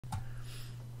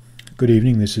Good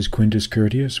evening, this is Quintus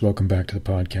Curtius. Welcome back to the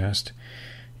podcast.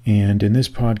 And in this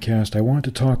podcast, I want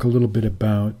to talk a little bit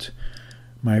about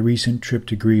my recent trip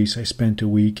to Greece. I spent a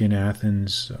week in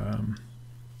Athens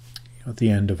at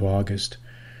the end of August,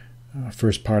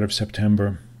 first part of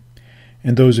September.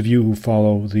 And those of you who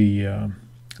follow the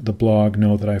blog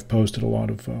know that I've posted a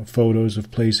lot of photos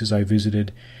of places I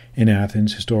visited in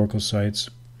Athens, historical sites.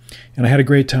 And I had a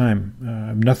great time.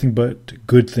 Nothing but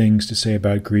good things to say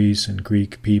about Greece and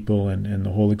Greek people and the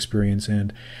whole experience.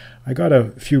 And I got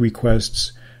a few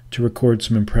requests to record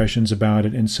some impressions about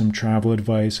it and some travel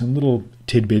advice and little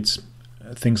tidbits,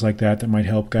 things like that might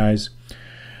help guys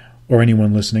or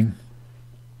anyone listening.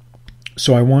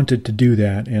 So I wanted to do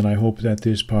that, and I hope that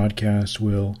this podcast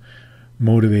will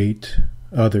motivate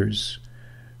others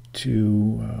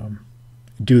to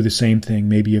do the same thing,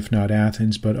 maybe if not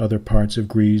Athens, but other parts of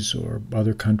Greece or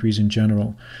other countries in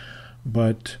general.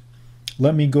 But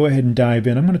let me go ahead and dive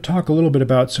in. I'm going to talk a little bit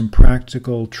about some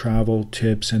practical travel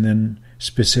tips and then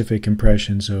specific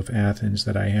impressions of Athens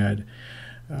that I had.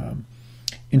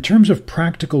 In terms of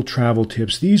practical travel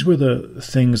tips, these were the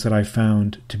things that I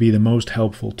found to be the most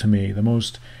helpful to me, the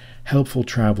most helpful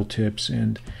travel tips.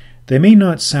 And they may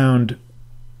not sound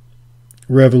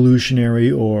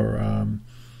revolutionary or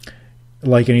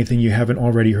like anything you haven't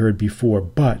already heard before,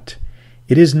 but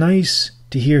it is nice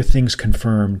to hear things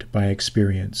confirmed by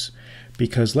experience,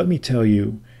 because let me tell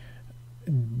you,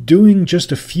 doing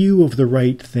just a few of the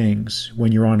right things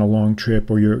when you're on a long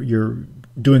trip or you're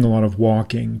doing a lot of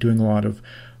walking, doing a lot of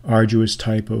arduous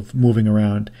type of moving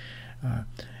around,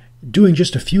 doing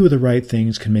just a few of the right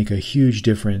things can make a huge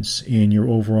difference in your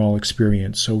overall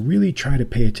experience. So really try to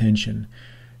pay attention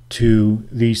to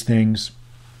these things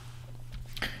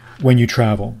when you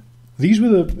travel. These were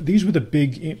the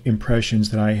big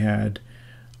impressions that I had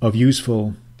of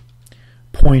useful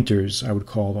pointers, I would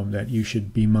call them, that you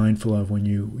should be mindful of when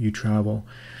you travel.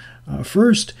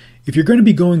 First, if you're going to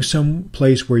be going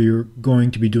someplace where you're going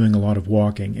to be doing a lot of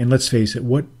walking, and let's face it,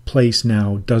 what place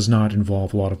now does not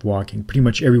involve a lot of walking? Pretty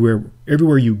much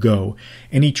everywhere you go,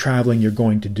 any traveling you're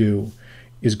going to do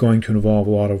is going to involve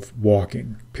a lot of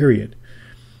walking, period.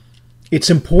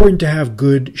 It's important to have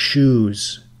good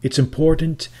shoes. It's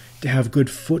important to have good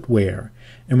footwear.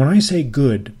 And when I say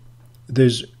good,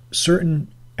 there's certain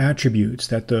attributes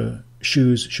that the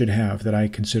shoes should have that I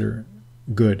consider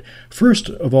good. First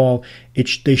of all,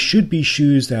 they should be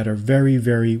shoes that are very,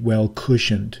 very well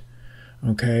cushioned.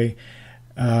 Okay?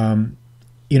 I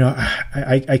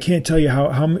can't tell you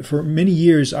how for many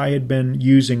years I had been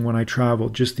using, when I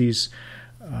traveled, just these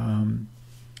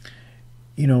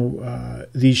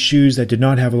these shoes that did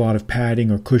not have a lot of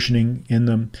padding or cushioning in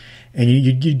them. And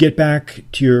you'd get back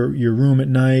to your room at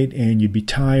night and you'd be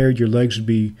tired, your legs would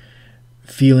be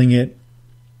feeling it.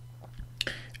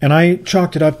 And I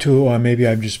chalked it up to maybe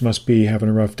I just must be having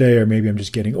a rough day, or maybe I'm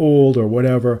just getting old or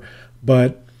whatever.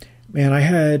 But man, I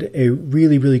had a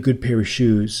really, really good pair of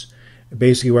shoes,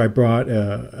 basically where I brought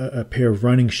a pair of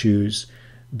running shoes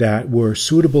that were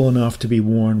suitable enough to be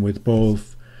worn with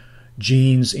both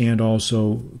jeans and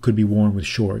also could be worn with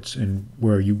shorts, and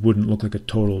where you wouldn't look like a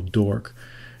total dork,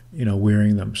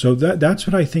 wearing them. So that's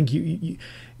what I think. You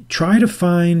try to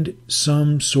find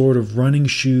some sort of running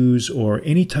shoes or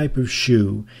any type of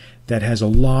shoe that has a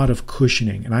lot of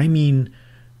cushioning, and I mean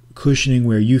cushioning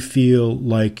where you feel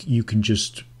like you can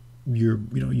just you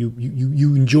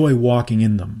enjoy walking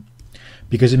in them,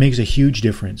 because it makes a huge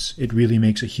difference. It really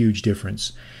makes a huge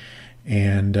difference.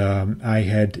 And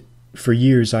for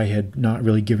years, I had not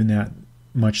really given that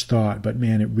much thought, but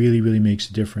man, it really, really makes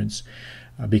a difference,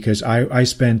 because I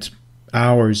spent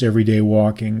hours every day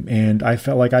walking, and I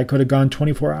felt like I could have gone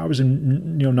 24 hours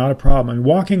and not a problem. I mean,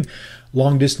 walking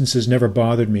long distances never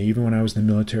bothered me. Even when I was in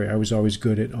the military, I was always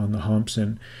good on the humps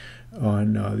and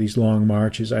on these long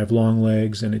marches. I have long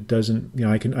legs, and it doesn't,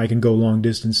 I can go long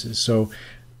distances. So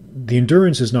the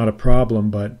endurance is not a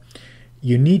problem, but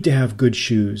you need to have good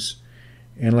shoes.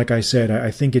 And like I said, I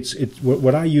think it's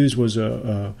what I used was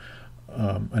a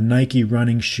Nike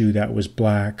running shoe that was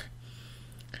black,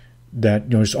 that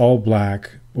just all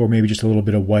black, or maybe just a little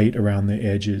bit of white around the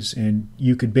edges, and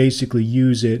you could basically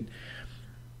use it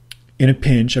in a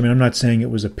pinch. I mean, I'm not saying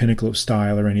it was a pinnacle of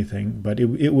style or anything, but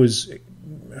it was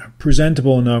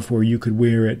presentable enough where you could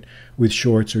wear it with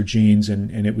shorts or jeans,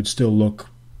 and it would still look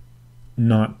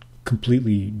not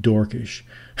completely dorkish,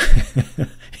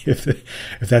 if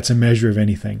that's a measure of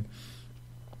anything.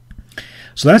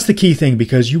 So that's the key thing,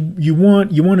 because you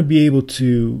want to be able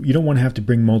to, you don't want to have to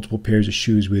bring multiple pairs of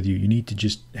shoes with you. You need to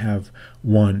just have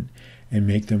one and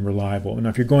make them reliable. And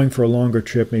if you're going for a longer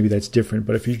trip, maybe that's different.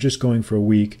 But if you're just going for a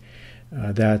week,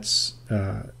 That's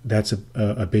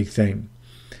a big thing.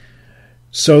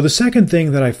 So the second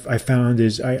thing that I found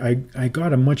is I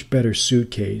got a much better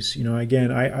suitcase.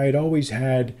 Again, I'd always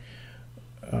had,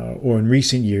 or in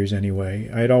recent years anyway,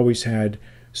 I'd always had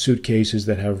suitcases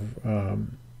that have,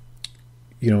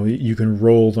 you can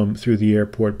roll them through the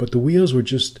airport, but the wheels were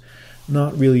just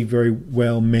not really very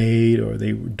well made, or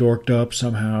they were dorked up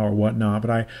somehow or whatnot.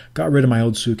 But I got rid of my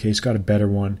old suitcase, got a better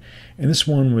one, and this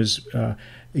one was,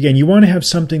 again, you want to have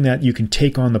something that you can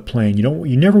take on the plane.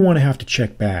 You never want to have to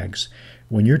check bags.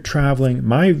 When you're traveling,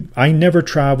 I never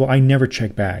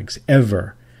check bags,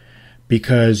 ever.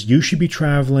 Because you should be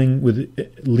traveling with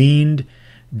leaned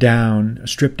down, a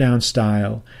stripped down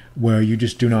style, where you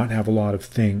just do not have a lot of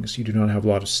things. You do not have a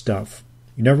lot of stuff.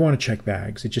 You never want to check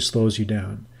bags. It just slows you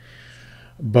down.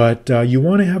 But you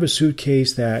want to have a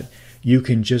suitcase that you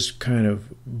can just kind of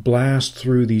blast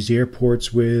through these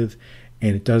airports with,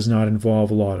 and it does not involve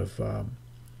a lot of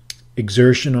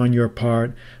exertion on your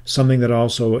part. Something that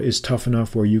also is tough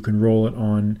enough where you can roll it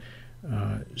on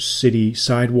city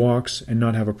sidewalks and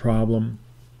not have a problem.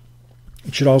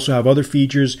 It should also have other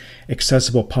features,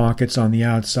 accessible pockets on the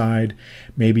outside,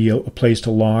 maybe a place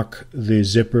to lock the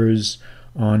zippers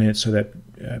on it so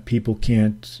that people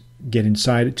can't get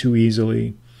inside it too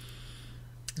easily.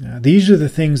 These are the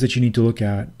things that you need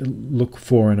to look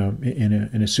for in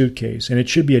a suitcase, and it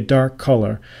should be a dark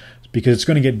color because it's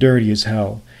going to get dirty as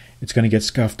hell. It's going to get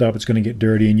scuffed up. It's going to get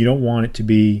dirty, and you don't want it to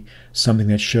be something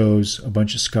that shows a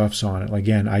bunch of scuffs on it.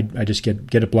 Again, I just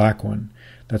get a black one.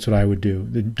 That's what I would do.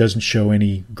 It doesn't show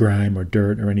any grime or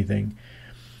dirt or anything.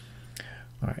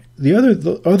 All right. The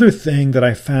other thing that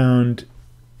I found,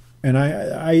 and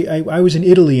I was in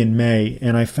Italy in May,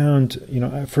 and I found,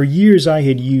 for years I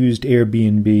had used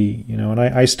Airbnb, and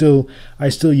I still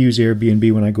use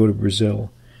Airbnb when I go to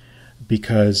Brazil,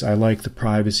 because I like the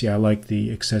privacy, I like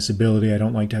the accessibility. I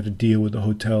don't like to have to deal with the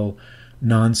hotel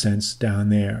nonsense down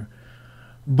there.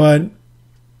 But,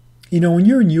 when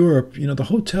you're in Europe, the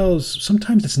hotels,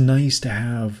 sometimes it's nice to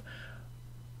have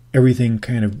everything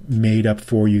kind of made up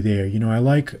for you there.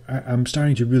 I'm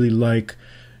starting to really like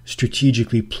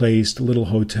strategically placed little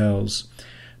hotels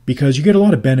because you get a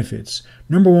lot of benefits.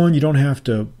 Number one, you don't have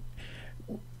to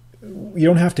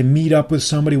meet up with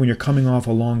somebody when you're coming off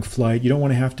a long flight. You don't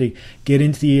want to have to get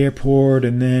into the airport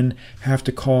and then have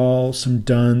to call some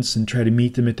dunce and try to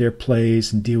meet them at their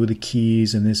place and deal with the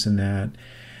keys and this and that.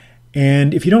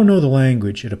 And if you don't know the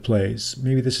language at a place,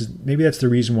 maybe that's the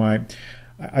reason why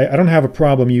I don't have a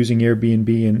problem using Airbnb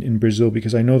in Brazil,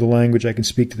 because I know the language, I can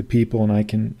speak to the people, and I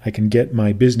can get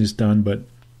my business done. But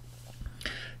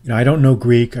I don't know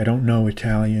Greek, I don't know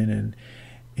Italian,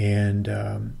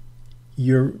 and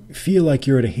you feel like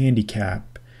you're at a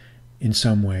handicap in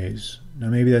some ways. Now,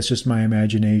 maybe that's just my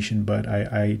imagination, but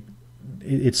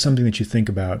it's something that you think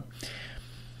about.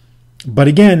 But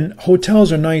again,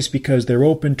 hotels are nice because they're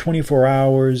open 24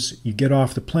 hours. You get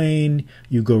off the plane,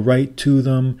 you go right to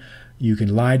them. You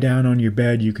can lie down on your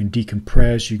bed, you can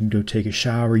decompress, you can go take a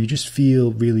shower. You just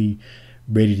feel really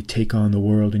ready to take on the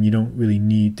world, and you don't really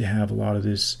need to have a lot of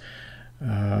this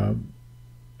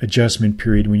adjustment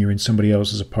period when you're in somebody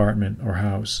else's apartment or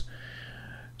house.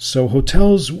 So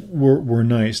hotels were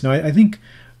nice. Now, I think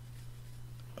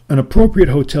an appropriate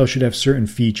hotel should have certain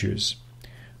features.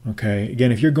 Okay,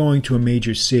 again, if you're going to a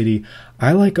major city,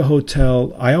 I like a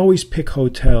hotel. I always pick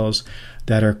hotels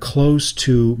that are close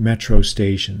to metro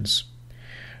stations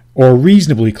or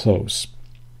reasonably close.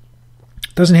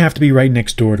 It doesn't have to be right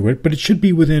next door to it, but it should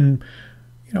be within,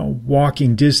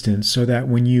 walking distance, so that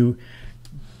when you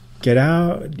get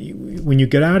off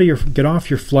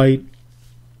your flight,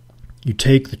 you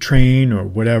take the train or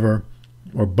whatever,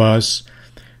 or bus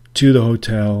to the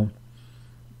hotel,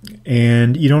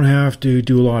 and you don't have to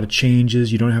do a lot of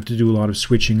changes. You don't have to do a lot of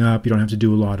switching up. You don't have to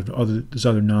do a lot of this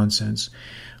other nonsense.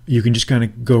 You can just kind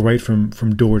of go right from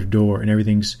door to door, and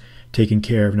everything's taken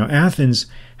care of. Now, Athens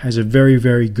has a very,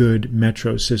 very good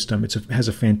metro system. It has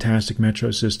a fantastic metro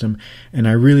system, and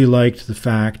I really liked the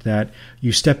fact that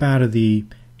you step out of the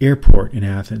airport in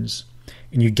Athens,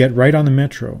 and you get right on the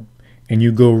metro, and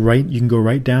you can go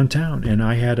right downtown. And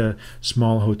I had a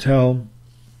small hotel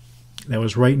that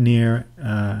was right near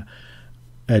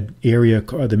an area,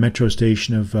 the metro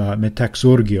station of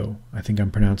Metaxorgio. I think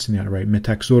I'm pronouncing that right.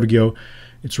 Metaxorgio.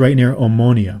 It's right near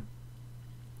Omonia.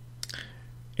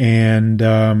 And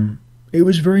it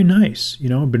was very nice.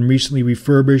 Been recently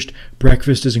refurbished.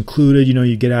 Breakfast is included.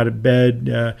 You get out of bed.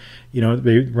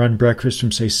 They run breakfast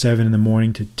from, say, 7 in the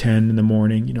morning to 10 in the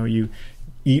morning. You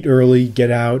eat early,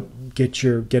 get out,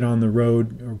 get on the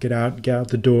road, or get out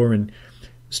the door and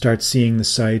start seeing the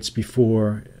sights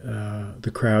before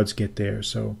the crowds get there.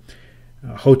 So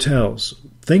Hotels.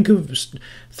 Think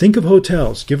of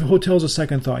hotels. Give hotels a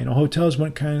second thought. Hotels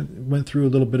went through a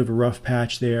little bit of a rough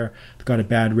patch there. They got a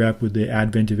bad rep with the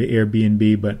advent of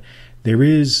Airbnb, but there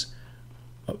is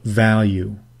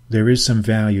value. There is some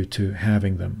value to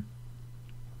having them.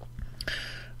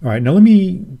 All right, now let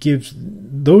me give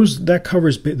those. That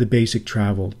covers the basic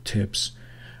travel tips.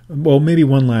 Well, maybe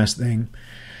one last thing.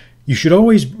 You should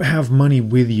always have money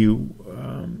with you.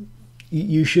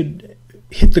 You should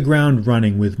hit the ground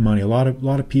running with money. A lot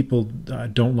of people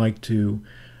don't like to,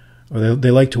 or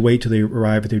they like to wait till they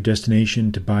arrive at their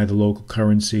destination to buy the local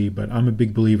currency. But I'm a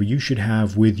big believer. You should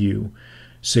have with you,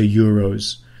 say,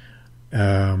 euros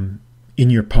in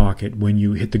your pocket when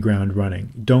you hit the ground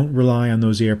running. Don't rely on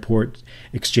those airport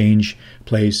exchange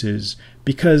places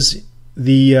because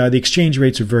the exchange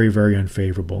rates are very, very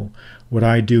unfavorable. What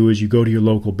I do is you go to your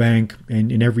local bank,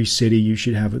 and in every city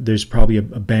there's probably a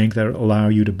bank that will allow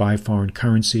you to buy foreign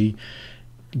currency,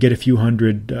 get a few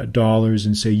 $100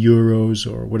 and say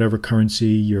euros or whatever currency,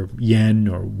 your yen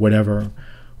or whatever,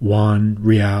 won,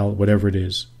 real, whatever it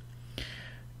is,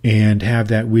 and have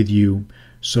that with you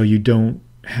so you don't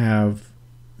have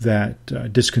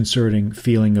that disconcerting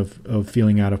feeling of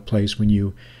feeling out of place when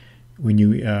you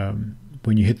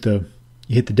hit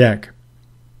the deck.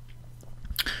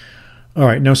 All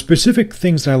right, now specific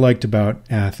things that I liked about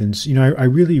Athens. I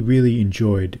really, really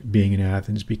enjoyed being in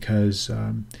Athens because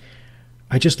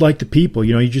I just like the people.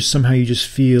 You just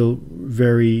feel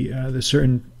very, there's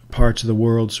certain parts of the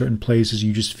world, certain places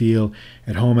you just feel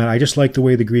at home at. I just like the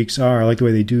way the Greeks are. I like the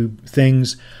way they do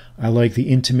things. I like the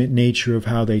intimate nature of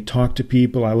how they talk to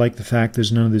people. I like the fact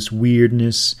there's none of this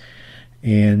weirdness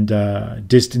and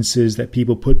distances that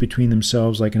people put between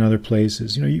themselves like in other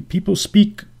places. People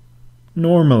speak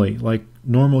normally, like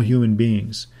normal human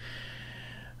beings.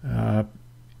 And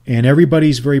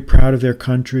everybody's very proud of their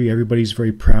country. Everybody's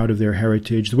very proud of their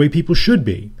heritage, the way people should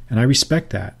be. And I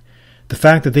respect that. The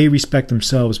fact that they respect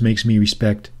themselves makes me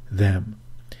respect them.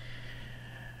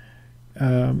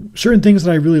 Certain things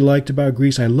that I really liked about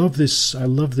Greece. I love this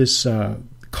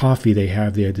coffee they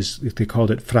have there. They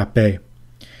called it frappe.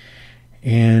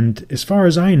 And as far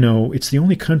as I know, it's the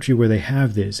only country where they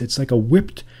have this. It's like a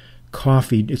whipped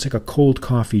coffee. It's like a cold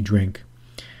coffee drink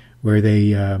where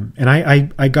they and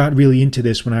I got really into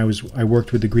this when I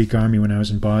worked with the Greek army when I was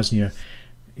in Bosnia,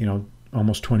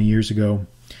 almost 20 years ago,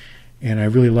 and I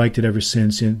really liked it ever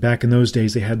since. And back in those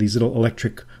days, they had these little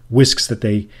electric whisks that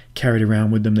they carried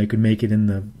around with them. They could make it in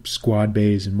the squad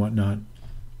bays and whatnot.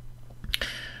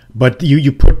 But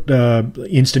you put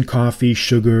instant coffee,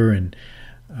 sugar, and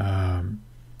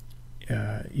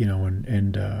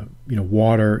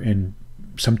water and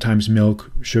sometimes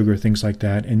milk, sugar, things like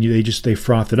that, and they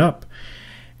froth it up,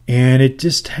 and it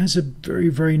just has a very,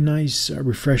 very nice,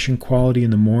 refreshing quality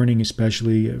in the morning,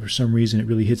 especially. For some reason, it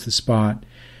really hits the spot.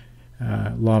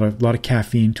 A lot of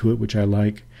caffeine to it, which I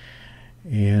like,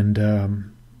 and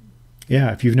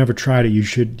if you've never tried it, you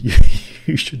should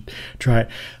you should try it.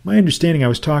 My understanding, I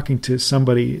was talking to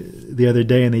somebody the other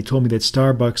day, and they told me that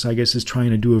Starbucks, I guess, is trying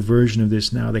to do a version of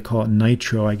this now. They call it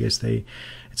Nitro. I guess it's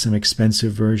some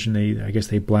expensive version. I guess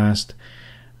they blast,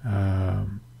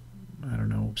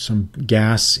 some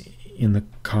gas in the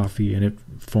coffee and it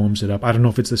foams it up. I don't know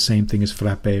if it's the same thing as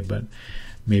frappe, but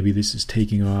maybe this is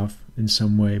taking off in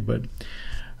some way. But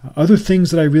other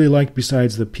things that I really liked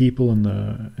besides the people and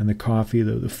the coffee,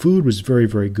 the food was very,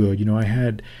 very good. I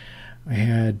had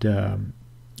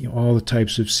all the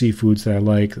types of seafoods that I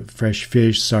like: fresh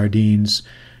fish, sardines,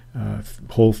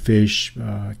 whole fish,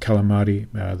 calamari,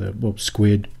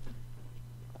 squid,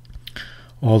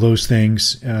 all those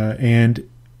things, and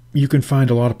you can find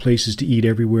a lot of places to eat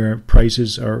everywhere.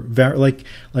 Prices are like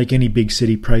any big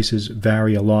city. Prices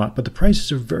vary a lot, but the prices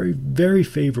are very, very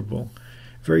favorable.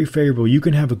 Very favorable. You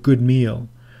can have a good meal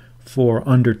for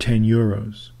under 10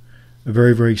 euros. A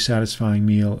very, very satisfying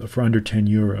meal for under 10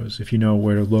 euros if you know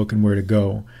where to look and where to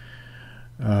go.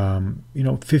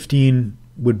 15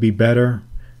 would be better.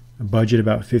 A budget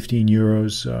about 15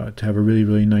 euros to have a really,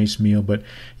 really nice meal. But,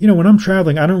 when I'm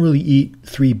traveling, I don't really eat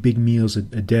 3 big meals a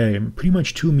day. Pretty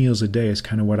much 2 meals a day is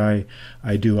kind of what I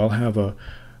do. I'll have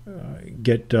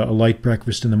get a light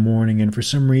breakfast in the morning, and for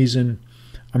some reason,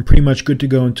 I'm pretty much good to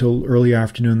go until early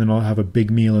afternoon. Then I'll have a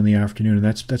big meal in the afternoon, and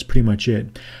that's pretty much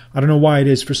it. I don't know why it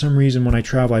is. For some reason, when I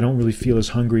travel, I don't really feel as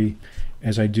hungry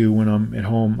as I do when I'm at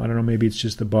home. I don't know. Maybe it's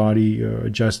just the body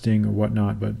adjusting or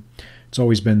whatnot, but it's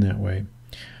always been that way.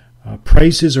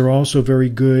 Prices are also very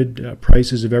good.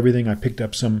 Prices of everything. I picked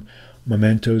up some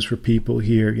mementos for people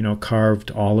here. Carved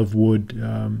olive wood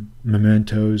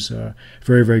mementos.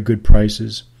 Very, very good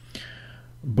prices.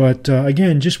 But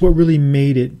again, just what really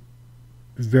made it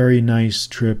very nice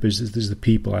trip is the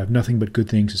people. I have nothing but good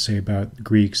things to say about the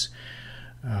Greeks.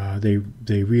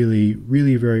 They really,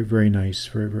 really very, very nice,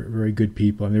 very, very, very good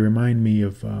people, and they remind me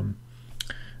of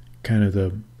kind of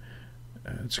the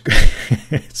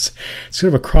it's sort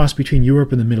of a cross between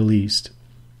Europe and the Middle East.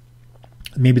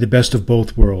 Maybe the best of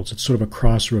both worlds. It's sort of a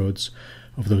crossroads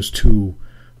of those two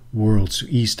worlds,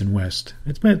 East and West.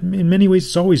 It's been, in many ways,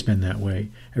 it's always been that way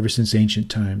ever since ancient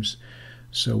times.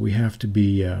 So we have to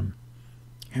be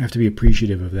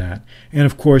appreciative of that. And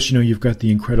of course, you've got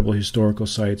the incredible historical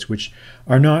sites, which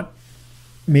are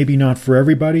maybe not for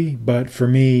everybody, but for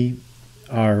me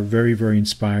are very, very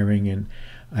inspiring, and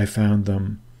I found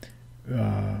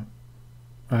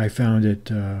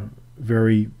it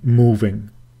very moving.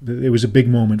 It was a big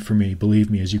moment for me, believe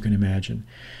me, as you can imagine.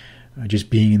 Just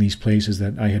being in these places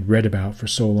that I had read about for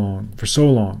so long.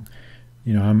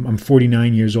 I'm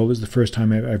 49 years old. This is the first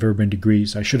time I've ever been to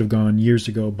Greece. I should have gone years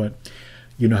ago, but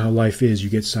you know how life is. You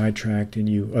get sidetracked,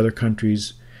 and other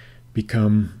countries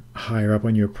become higher up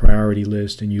on your priority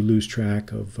list, and you lose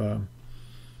track of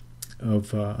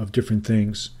different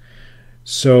things.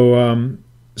 So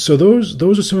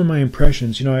those are some of my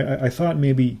impressions. I thought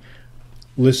maybe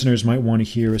listeners might want to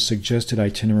hear a suggested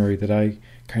itinerary that I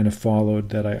kind of followed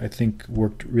that I think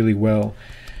worked really well.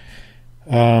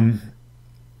 And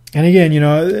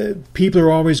again, people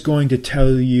are always going to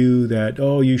tell you that,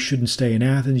 oh, you shouldn't stay in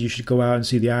Athens, you should go out and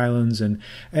see the islands, and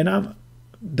I'll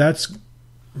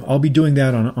be doing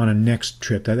that on a next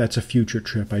trip. That's a future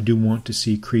trip. I do want to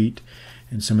see Crete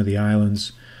and some of the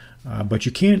islands, but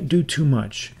you can't do too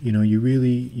much. You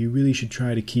really should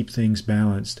try to keep things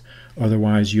balanced.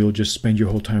 Otherwise, you'll just spend your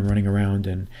whole time running around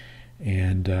and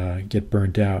get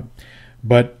burnt out.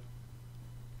 But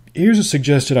here's a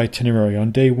suggested itinerary.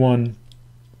 On day one,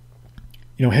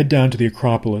 head down to the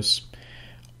Acropolis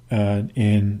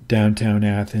in downtown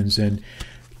Athens, and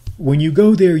when you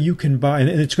go there, you can buy, and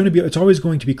it's always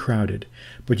going to be crowded,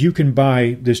 but you can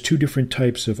buy. There's two different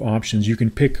types of options. You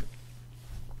can pick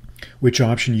which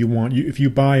option you want. If you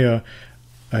buy a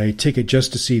ticket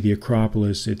just to see the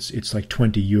Acropolis, it's like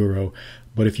 €20.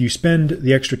 But if you spend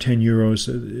the extra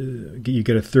 €10, you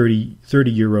get a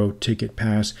 30 euro ticket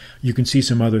pass. You can see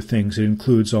some other things. It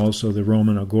includes also the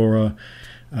Roman Agora,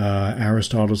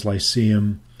 Aristotle's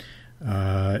Lyceum,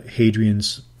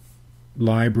 Hadrian's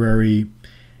Library,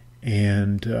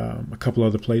 and a couple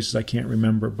other places I can't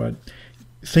remember. But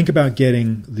think about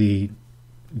getting the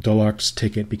deluxe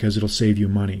ticket because it'll save you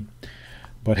money.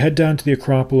 But head down to the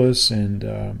Acropolis and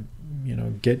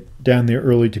get down there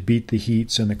early to beat the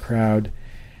heats and the crowd.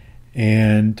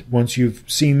 And once you've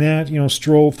seen that,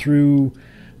 stroll through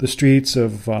the streets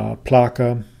of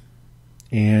Plaka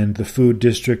and the food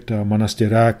district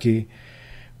Monastiraki,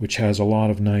 which has a lot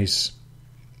of nice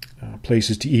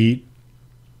places to eat.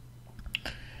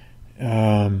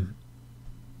 And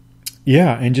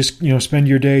just spend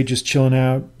your day just chilling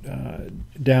out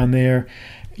down there.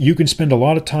 You can spend a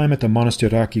lot of time at the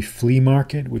Monastiraki flea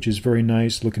market, which is very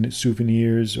nice, looking at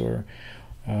souvenirs,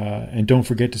 and don't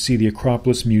forget to see the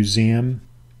Acropolis Museum.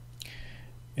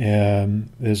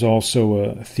 There's also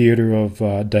a theater of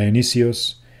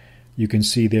Dionysius you can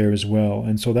see there as well,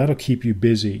 and so that'll keep you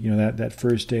busy. That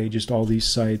first day, just all these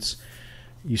sites,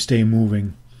 you stay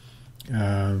moving.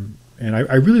 And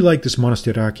I really like this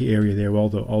Monastiraki area there, all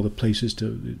the places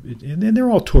and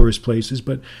they're all tourist places,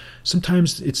 but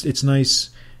sometimes it's nice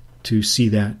to see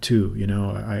that too.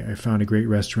 I found a great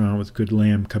restaurant with good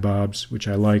lamb kebabs, which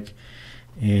I like,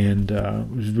 and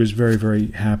was very, very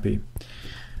happy.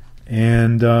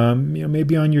 And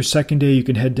maybe on your second day you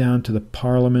can head down to the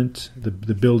Parliament, the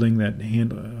building that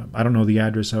I don't know the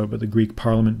address of it, but the Greek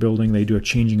Parliament building. They do a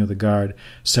changing of the guard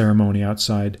ceremony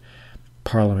outside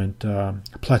Parliament.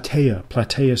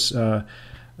 Plateas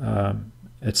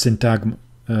at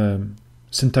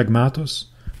Syntagmatos,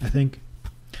 I think.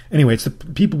 Anyway,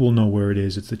 people will know where it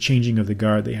is. It's the changing of the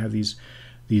guard. They have these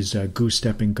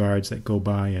goose-stepping guards that go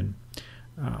by, and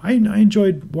I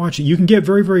enjoyed watching. You can get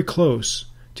very, very close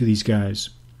to these guys.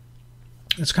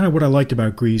 That's kind of what I liked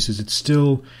about Greece. Is it's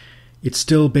still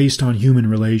based on human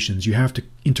relations. You have to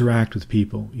interact with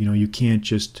people. You can't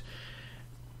just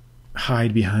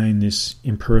hide behind this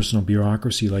impersonal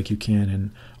bureaucracy like you can in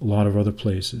a lot of other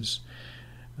places.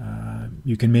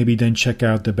 You can maybe then check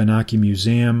out the Benaki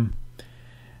Museum,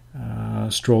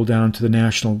 stroll down to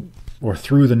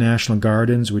through the National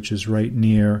Gardens, which is right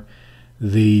near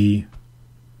the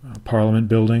Parliament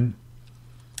building.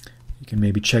 You can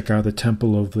maybe check out the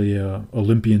temple of the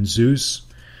Olympian Zeus,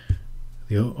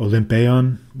 the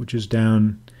Olympion, which is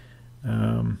down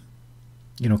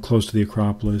close to the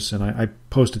Acropolis, and I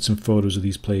posted some photos of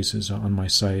these places on my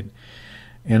site.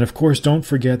 And of course, don't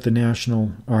forget the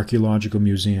National Archaeological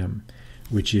Museum,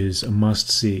 which is a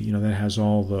must-see. That has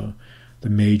all the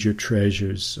major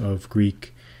treasures of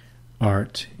Greek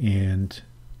art and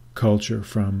culture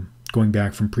from going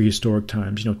back from prehistoric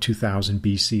times, 2000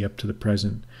 BC up to the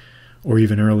present, or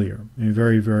even earlier. A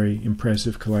very, very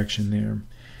impressive collection there.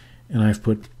 And I've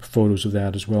put photos of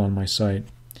that as well on my site.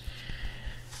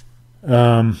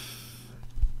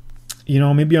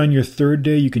 Maybe on your third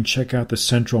day, you can check out the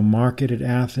Central Market at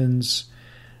Athens.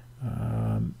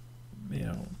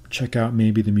 Check out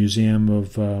maybe the Museum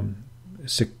of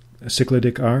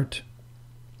Cycladic Art,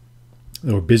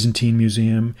 or Byzantine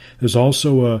Museum. There's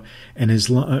also a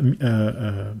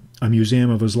Museum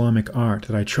of Islamic Art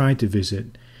that I tried to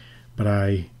visit, but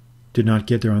I did not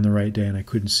get there on the right day and I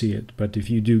couldn't see it. But if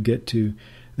you do get to,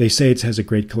 they say it has a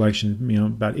great collection,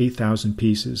 about 8,000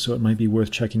 pieces, so it might be worth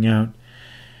checking out.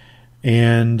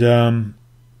 And those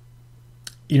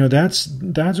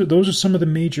are some of the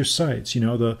major sites.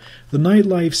 The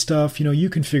nightlife stuff, you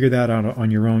can figure that out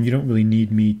on your own. You don't really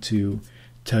need me to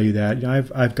tell you that.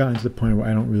 I've gotten to the point where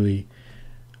I don't really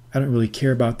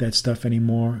care about that stuff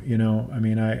anymore.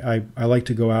 I like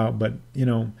to go out, but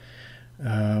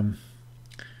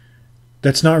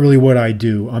that's not really what I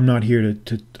do. I'm not here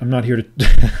to I'm not here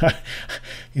to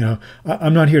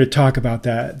I'm not here to talk about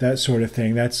that sort of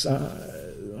thing. That's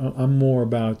I'm more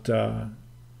about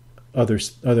other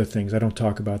things. I don't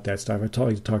talk about that stuff. I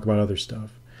like to talk about other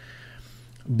stuff.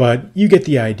 But you get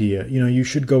the idea. You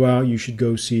should go out. You should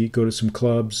go to some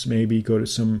clubs, maybe go to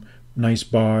some nice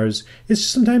bars.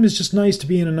 Sometimes it's just nice to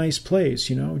be in a nice place.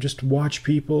 Just watch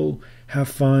people, have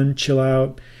fun, chill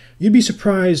out. You'd be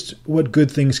surprised what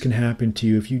good things can happen to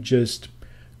you if you just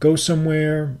go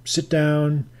somewhere, sit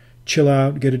down, chill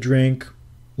out, get a drink,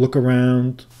 look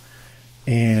around,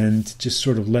 and just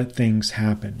sort of let things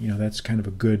happen. That's kind of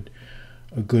a good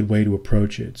way to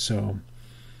approach it. So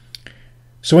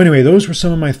anyway, those were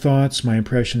some of my thoughts, my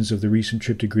impressions of the recent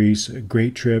trip to Greece. A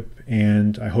great trip,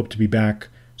 and I hope to be back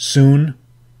soon,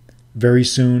 very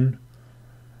soon.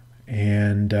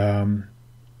 And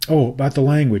about the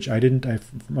language, I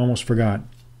almost forgot.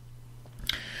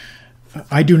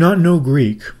 I do not know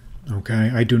Greek.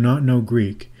 Okay, I do not know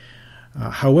Greek.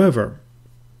 However,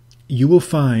 you will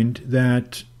find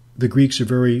that the Greeks are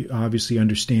very obviously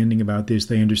understanding about this.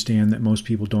 They understand that most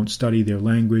people don't study their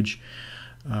language.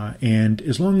 And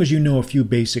as long as you know a few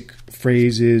basic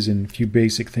phrases and a few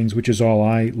basic things, which is all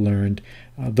I learned,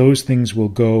 those things will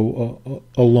go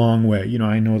a long way.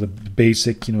 I know the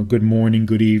basic, good morning,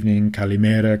 good evening,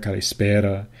 kalimera,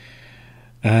 kalispera,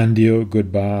 andio,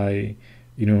 goodbye,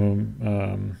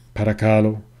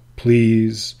 parakalo,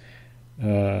 please,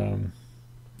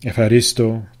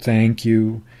 efaristo, thank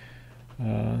you,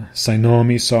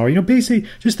 sainomi, sorry. Basically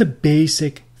just the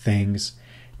basic things.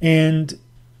 And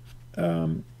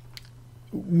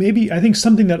maybe I think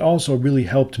something that also really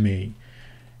helped me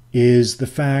is the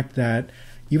fact that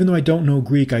even though I don't know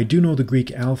Greek, I do know the Greek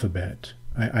alphabet.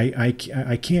 I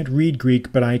can't read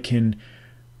Greek, but I can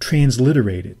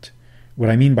transliterate it. What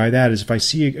I mean by that is if I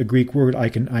see a Greek word, I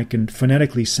can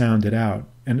phonetically sound it out,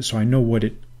 and so I know what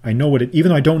it. Even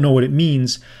though I don't know what it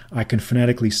means, I can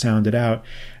phonetically sound it out,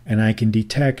 and I can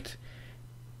detect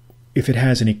if it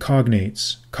has any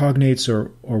cognates. Cognates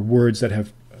are words that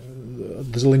have.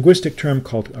 There's a linguistic term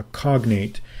called a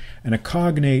cognate, and a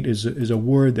cognate is a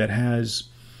word that has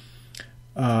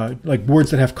like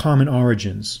words that have common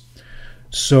origins.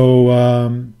 So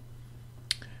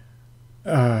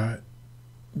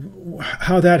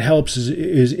how that helps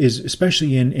is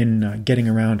especially in getting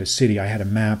around a city. I had a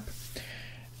map,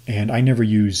 and I never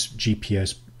use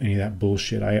GPS, any of that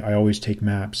bullshit. I always take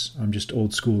maps. I'm just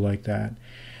old school like that.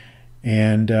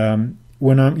 And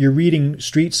when you're reading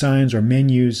street signs or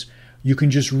menus, you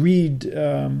can just read.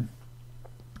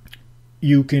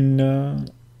 You can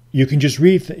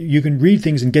read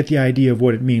things and get the idea of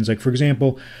what it means. Like, for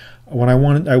example, when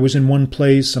I was in one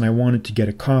place and I wanted to get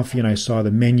a coffee, and I saw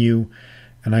the menu,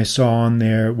 and I saw on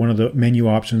there one of the menu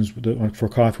options for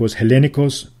coffee was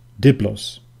Hellenikos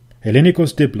Diplos.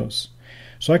 Hellenikos Diplos.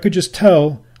 So I could just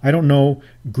tell, I don't know,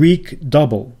 Greek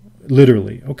double,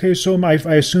 literally. Okay, so I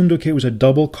assumed, okay, it was a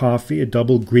double coffee, a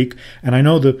double Greek, and I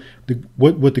know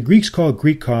what the Greeks call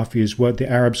Greek coffee is what the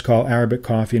Arabs call Arabic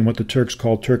coffee, and what the Turks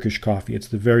call Turkish coffee. It's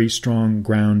the very strong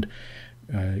ground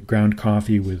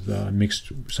coffee with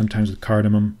mixed sometimes with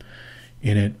cardamom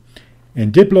in it.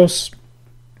 And Diplos,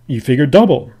 you figure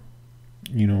double,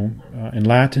 in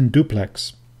Latin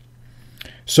duplex.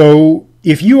 So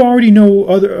if you already know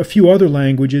a few other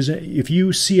languages, if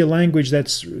you see a language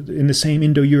that's in the same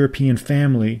Indo-European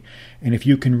family, and if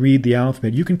you can read the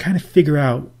alphabet, you can kind of figure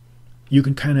out, you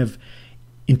can kind of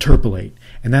interpolate.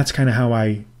 And that's kind of how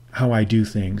I do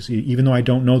things. Even though I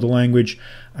don't know the language,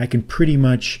 I can pretty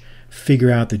much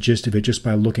figure out the gist of it just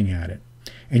by looking at it.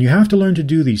 And you have to learn to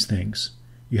do these things.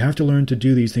 You have to learn to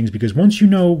do these things because once you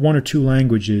know one or two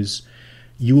languages,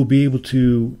 you will be able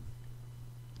to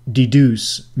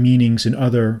deduce meanings in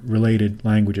other related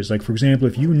languages. Like, for example,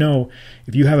 if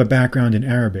you have a background in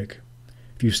Arabic,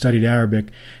 if you've studied Arabic,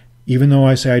 even though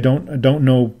I say I don't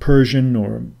know Persian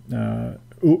or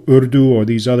Urdu or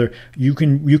these other, you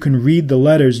can read the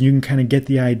letters and you can kind of get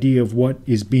the idea of what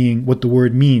the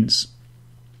word means.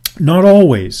 Not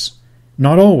always,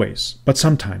 but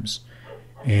sometimes.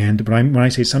 But when I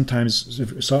say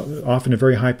sometimes, often a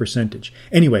very high percentage.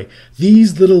 Anyway,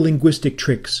 these little linguistic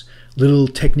tricks, little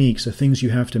techniques are things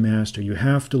you have to master. You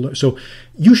have to learn. So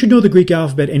you should know the Greek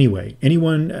alphabet anyway.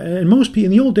 Anyone, and most people,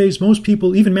 in the old days, most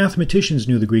people, even mathematicians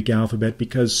knew the Greek alphabet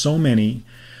because so many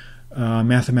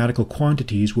mathematical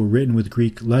quantities were written with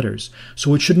Greek letters.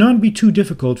 So it should not be too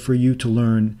difficult for you to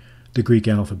learn the Greek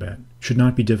alphabet. Should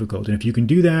not be difficult. And if you can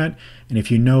do that, and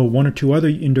if you know one or two other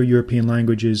Indo-European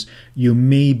languages, you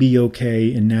may be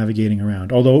okay in navigating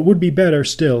around. Although it would be better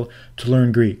still to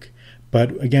learn Greek.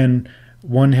 But again,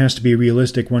 one has to be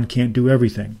realistic. One can't do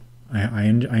everything. I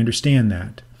understand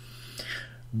that.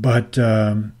 But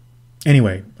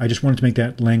anyway, I just wanted to make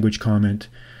that language comment.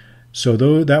 So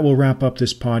that will wrap up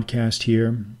this podcast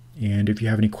here. And if you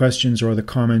have any questions or other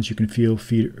comments, you can feel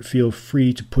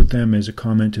free to put them as a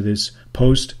comment to this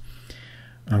post.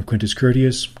 I'm Quintus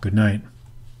Curtius. Good night.